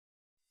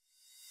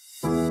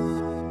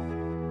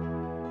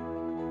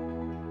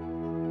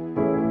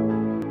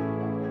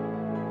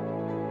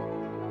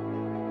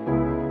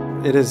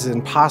It is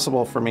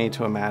impossible for me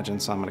to imagine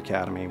Summit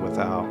Academy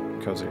without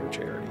Kosair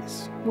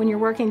Charities. When you're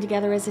working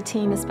together as a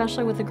team,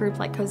 especially with a group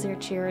like Kosair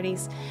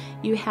Charities,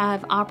 you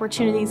have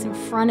opportunities in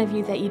front of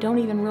you that you don't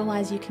even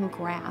realize you can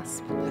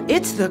grasp.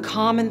 It's the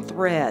common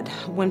thread.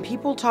 When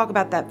people talk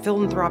about that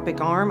philanthropic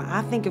arm,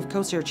 I think of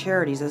Kosair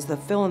Charities as the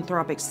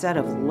philanthropic set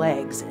of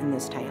legs in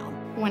this town.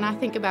 When I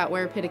think about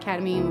where Pitt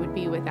Academy would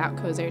be without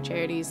Kosair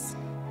Charities,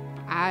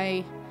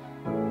 I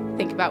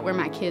think about where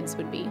my kids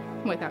would be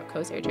without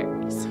Kosair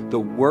Charities. The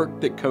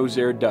work that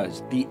Kosair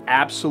does, the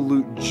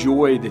absolute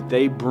joy that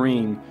they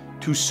bring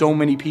to so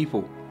many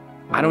people,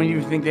 I don't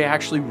even think they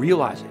actually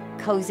realize it.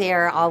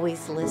 Kosair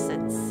always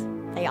listens.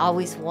 They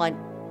always want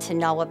to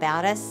know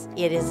about us.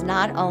 It is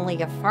not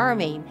only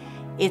affirming,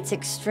 it's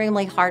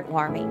extremely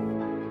heartwarming.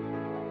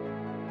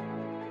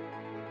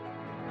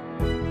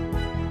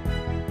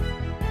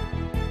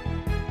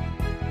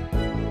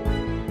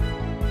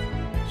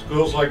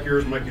 Schools like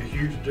yours make a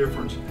huge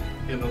difference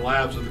in the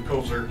lives of the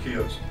Kosair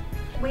kids.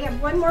 We have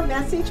one more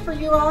message for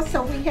you all,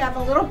 so we have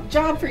a little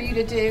job for you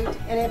to do.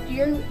 And if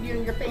you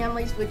and your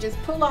families would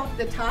just pull off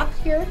the top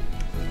here,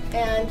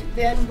 and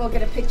then we'll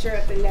get a picture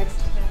of the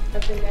next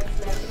message.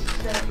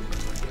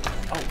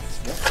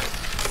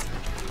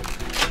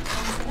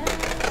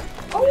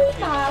 Oh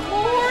my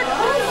Lord!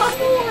 Oh my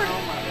Lord!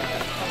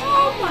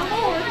 Oh my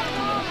Lord!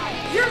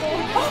 You're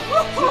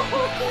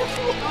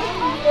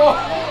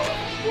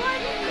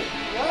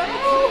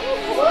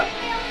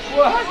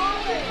What?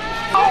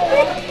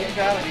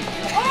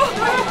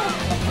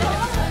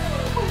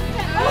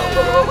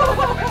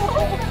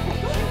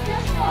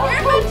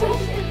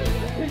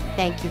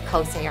 Thank you,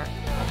 Kosair.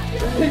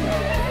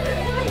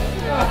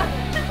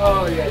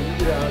 Oh yeah,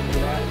 you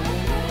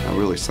know. I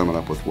really sum it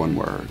up with one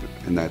word,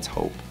 and that's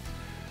hope.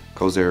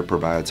 Kosair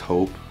provides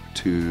hope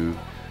to,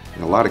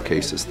 in a lot of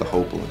cases, the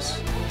hopeless.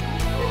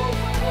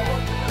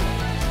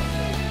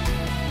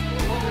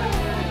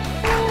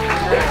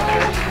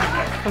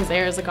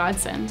 Kosair is a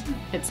godsend.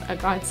 It's a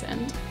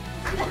godsend.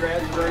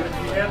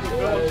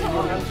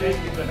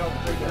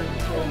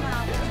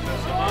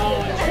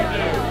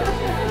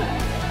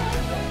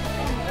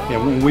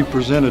 And when we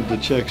presented the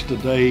checks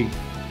today,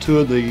 two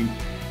of the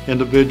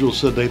individuals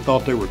said they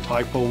thought they were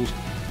typos,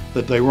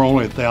 that they were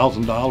only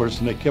 $1,000,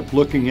 and they kept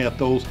looking at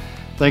those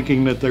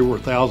thinking that they were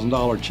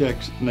 $1,000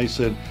 checks, and they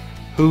said,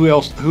 who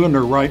in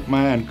their right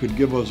mind could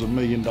give us $1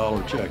 million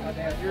check?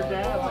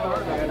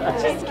 I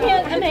just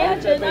can't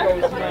imagine.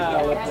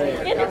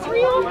 And it's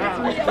real.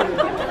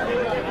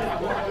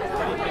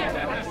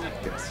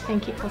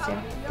 Thank you,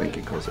 Kosair. Thank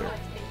you, Kosair.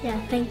 Yeah,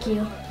 thank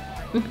you.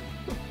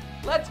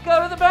 Let's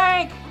go to the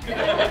bank!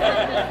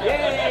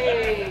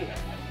 Yay!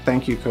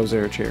 Thank you,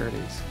 Kosair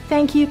Charities.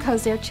 Thank you,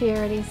 Kosair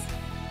Charities.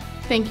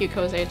 Thank you,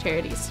 Kosair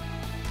Charities.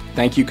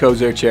 Thank you,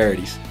 Kosair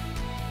Charities.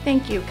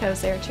 Thank you,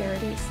 Kosair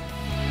Charities.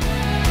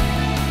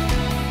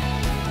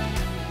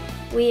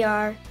 We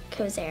are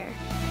Kosair.